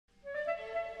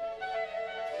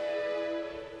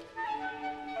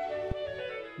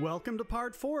Welcome to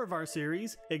part 4 of our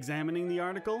series, examining the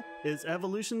article, Is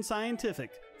Evolution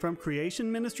Scientific? From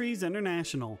Creation Ministries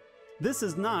International. This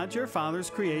is not your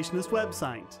father's creationist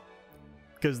website,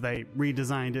 because they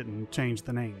redesigned it and changed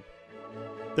the name.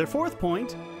 Their fourth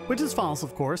point, which is false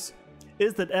of course,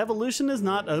 is that evolution is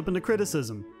not open to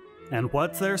criticism. And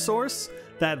what's their source?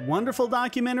 That wonderful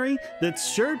documentary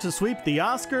that's sure to sweep the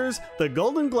Oscars, the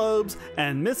Golden Globes,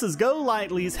 and Mrs.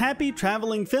 Golightly's Happy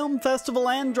Traveling Film Festival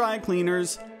and Dry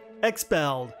Cleaners,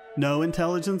 Expelled, No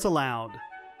Intelligence Allowed.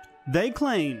 They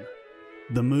claim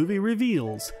the movie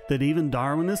reveals that even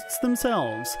Darwinists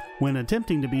themselves, when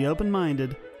attempting to be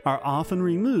open-minded, are often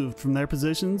removed from their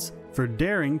positions for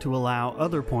daring to allow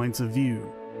other points of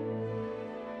view.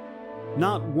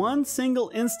 Not one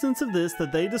single instance of this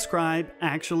that they describe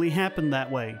actually happened that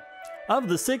way. Of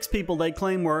the 6 people they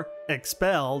claim were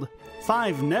expelled,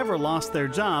 5 never lost their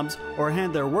jobs or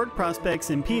had their work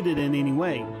prospects impeded in any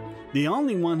way. The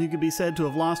only one who could be said to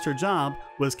have lost her job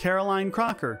was Caroline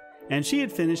Crocker, and she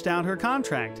had finished out her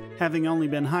contract, having only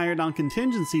been hired on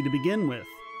contingency to begin with.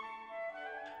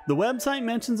 The website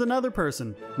mentions another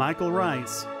person, Michael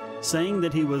Rice, saying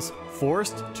that he was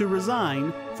forced to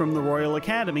resign from the Royal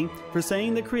Academy for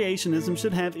saying that creationism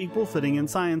should have equal footing in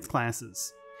science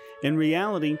classes. In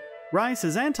reality, Rice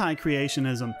is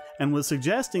anti-creationism and was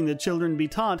suggesting that children be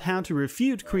taught how to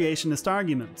refute creationist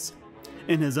arguments.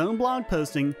 In his own blog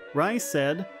posting, Rice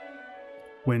said,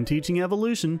 "When teaching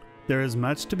evolution, there is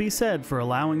much to be said for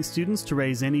allowing students to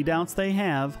raise any doubts they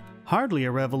have, hardly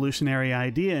a revolutionary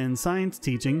idea in science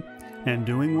teaching, and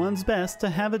doing one's best to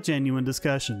have a genuine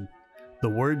discussion. The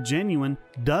word genuine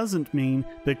doesn't mean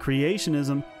that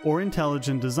creationism or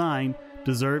intelligent design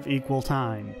deserve equal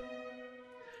time."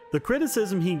 The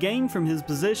criticism he gained from his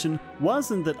position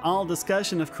wasn't that all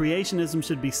discussion of creationism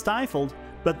should be stifled,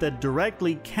 but that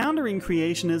directly countering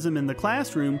creationism in the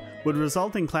classroom would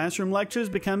result in classroom lectures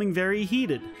becoming very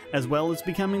heated, as well as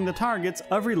becoming the targets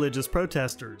of religious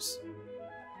protesters.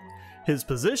 His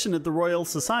position at the Royal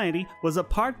Society was a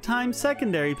part-time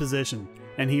secondary position,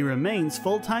 and he remains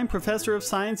full-time professor of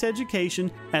science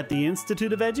education at the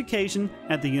Institute of Education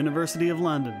at the University of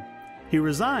London. He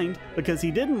resigned because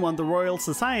he didn't want the Royal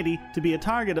Society to be a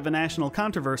target of a national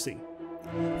controversy.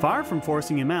 Far from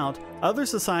forcing him out, other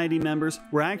society members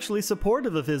were actually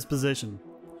supportive of his position.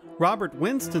 Robert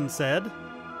Winston said,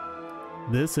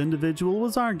 "This individual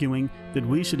was arguing that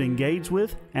we should engage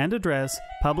with and address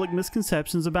public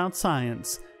misconceptions about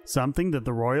science, something that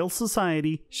the Royal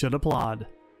Society should applaud."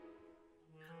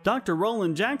 Dr.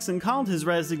 Roland Jackson called his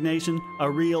resignation a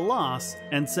real loss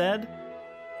and said,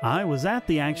 "I was at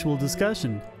the actual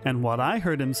discussion, and what I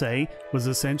heard him say was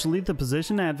essentially the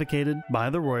position advocated by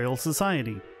the Royal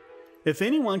Society." If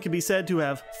anyone could be said to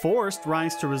have forced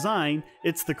Rice to resign,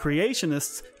 it's the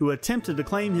creationists who attempted to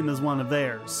claim him as one of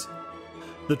theirs.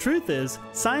 The truth is,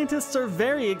 scientists are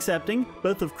very accepting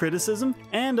both of criticism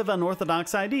and of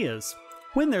unorthodox ideas,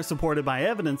 when they're supported by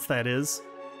evidence, that is.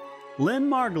 Lynn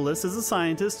Margulis is a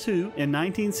scientist who, in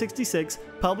 1966,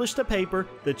 published a paper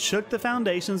that shook the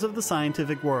foundations of the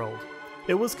scientific world.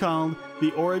 It was called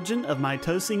The Origin of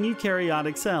Mitosing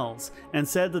Eukaryotic Cells, and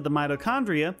said that the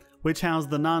mitochondria, which house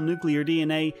the non-nuclear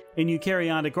DNA in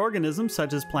eukaryotic organisms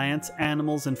such as plants,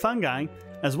 animals, and fungi,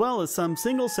 as well as some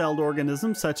single-celled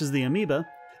organisms such as the amoeba,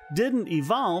 didn't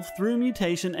evolve through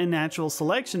mutation and natural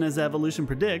selection as evolution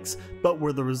predicts, but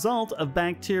were the result of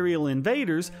bacterial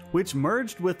invaders which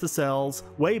merged with the cells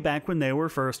way back when they were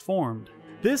first formed.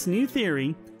 This new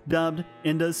theory, dubbed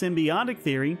endosymbiotic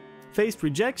theory, faced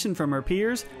rejection from her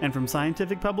peers and from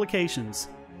scientific publications.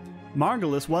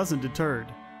 Margulis wasn't deterred.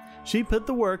 She put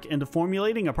the work into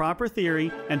formulating a proper theory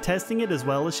and testing it as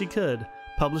well as she could,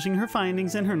 publishing her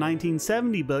findings in her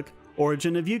 1970 book,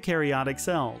 Origin of Eukaryotic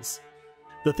Cells.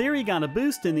 The theory got a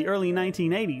boost in the early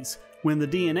 1980s, when the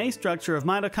DNA structure of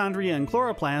mitochondria and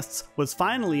chloroplasts was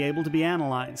finally able to be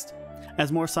analyzed.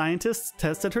 As more scientists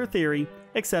tested her theory,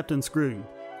 acceptance grew.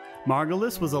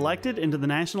 Margulis was elected into the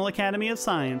National Academy of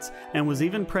Science and was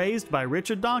even praised by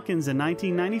Richard Dawkins in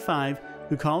 1995,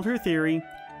 who called her theory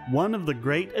one of the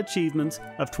great achievements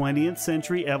of 20th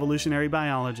century evolutionary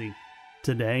biology.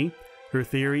 Today, her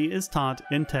theory is taught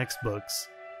in textbooks.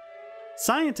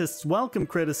 Scientists welcome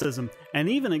criticism and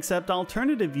even accept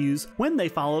alternative views when they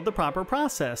follow the proper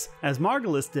process, as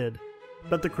Margulis did.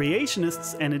 But the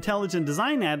creationists and intelligent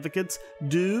design advocates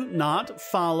do not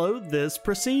follow this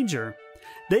procedure.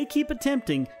 They keep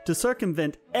attempting to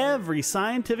circumvent every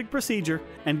scientific procedure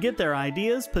and get their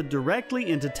ideas put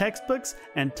directly into textbooks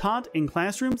and taught in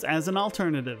classrooms as an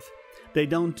alternative. They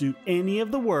don't do any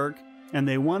of the work, and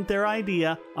they want their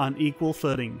idea on equal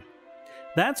footing.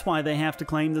 That's why they have to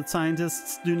claim that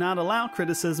scientists do not allow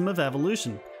criticism of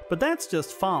evolution, but that's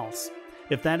just false.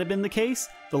 If that had been the case,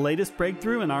 the latest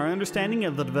breakthrough in our understanding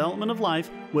of the development of life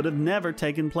would have never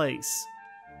taken place.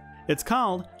 It's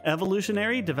called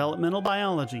evolutionary developmental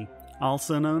biology,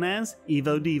 also known as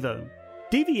Evo-Devo.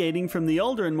 Deviating from the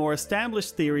older and more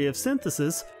established theory of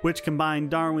synthesis, which combined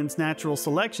Darwin's natural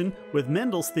selection with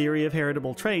Mendel's theory of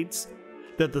heritable traits,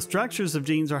 that the structures of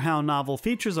genes are how novel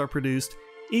features are produced,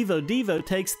 Evo-Devo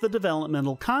takes the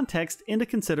developmental context into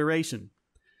consideration.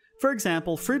 For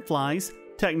example, fruit flies,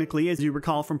 technically, as you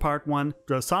recall from Part 1,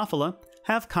 Drosophila,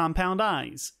 have compound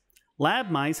eyes.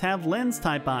 Lab mice have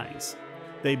lens-type eyes.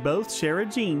 They both share a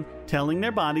gene telling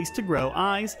their bodies to grow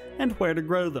eyes and where to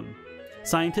grow them.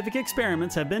 Scientific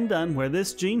experiments have been done where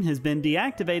this gene has been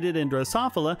deactivated in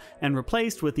Drosophila and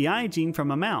replaced with the eye gene from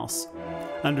a mouse.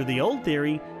 Under the old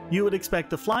theory, you would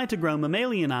expect a fly to grow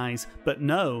mammalian eyes, but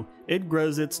no, it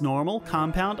grows its normal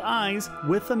compound eyes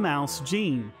with the mouse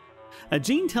gene. A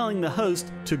gene telling the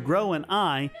host to grow an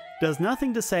eye does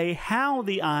nothing to say how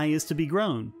the eye is to be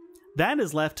grown. That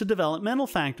is left to developmental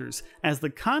factors, as the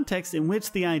context in which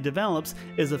the eye develops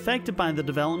is affected by the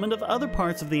development of other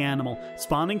parts of the animal,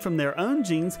 spawning from their own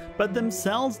genes, but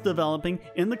themselves developing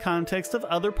in the context of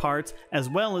other parts as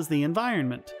well as the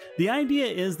environment. The idea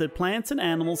is that plants and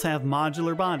animals have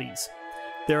modular bodies.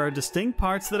 There are distinct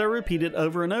parts that are repeated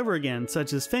over and over again,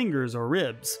 such as fingers or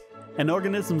ribs. An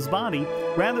organism's body,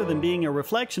 rather than being a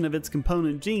reflection of its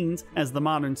component genes, as the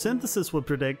modern synthesis would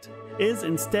predict, is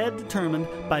instead determined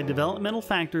by developmental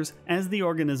factors as the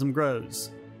organism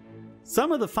grows.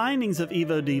 Some of the findings of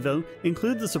Evo-Devo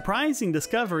include the surprising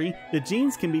discovery that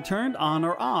genes can be turned on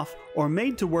or off, or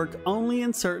made to work only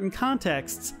in certain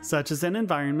contexts, such as an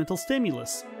environmental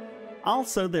stimulus.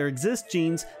 Also, there exist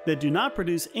genes that do not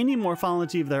produce any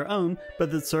morphology of their own,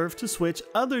 but that serve to switch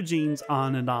other genes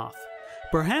on and off.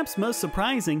 Perhaps most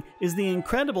surprising is the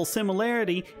incredible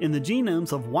similarity in the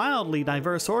genomes of wildly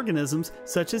diverse organisms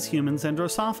such as humans and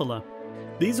Drosophila.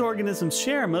 These organisms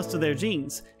share most of their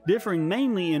genes, differing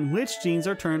mainly in which genes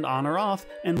are turned on or off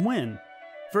and when.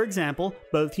 For example,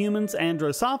 both humans and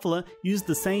Drosophila use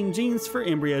the same genes for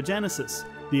embryogenesis.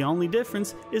 The only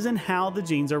difference is in how the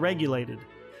genes are regulated.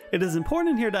 It is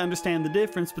important here to understand the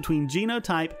difference between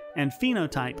genotype and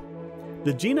phenotype.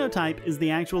 The genotype is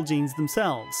the actual genes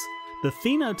themselves. The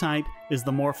phenotype is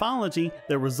the morphology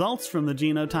that results from the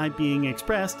genotype being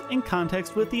expressed in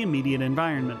context with the immediate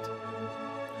environment.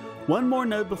 One more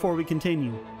note before we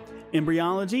continue.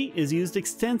 Embryology is used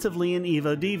extensively in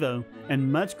Evo-Devo,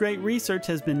 and much great research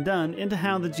has been done into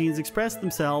how the genes express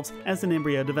themselves as an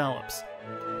embryo develops.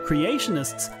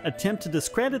 Creationists attempt to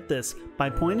discredit this by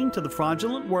pointing to the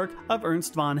fraudulent work of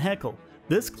Ernst von Haeckel.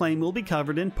 This claim will be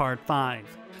covered in Part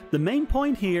 5. The main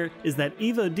point here is that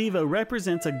Evo-Devo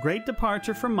represents a great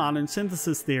departure from modern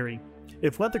synthesis theory.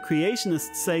 If what the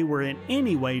creationists say were in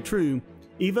any way true,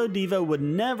 Evo-Devo would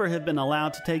never have been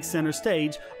allowed to take center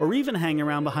stage or even hang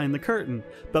around behind the curtain.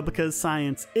 But because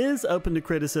science is open to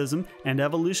criticism, and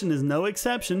evolution is no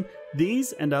exception,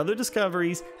 these and other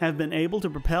discoveries have been able to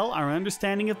propel our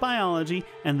understanding of biology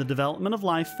and the development of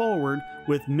life forward,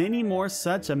 with many more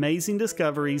such amazing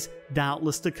discoveries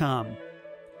doubtless to come.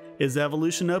 Is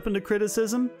evolution open to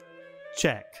criticism?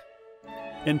 Check.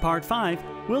 In Part 5,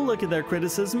 we'll look at their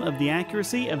criticism of the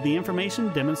accuracy of the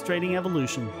information demonstrating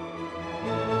evolution.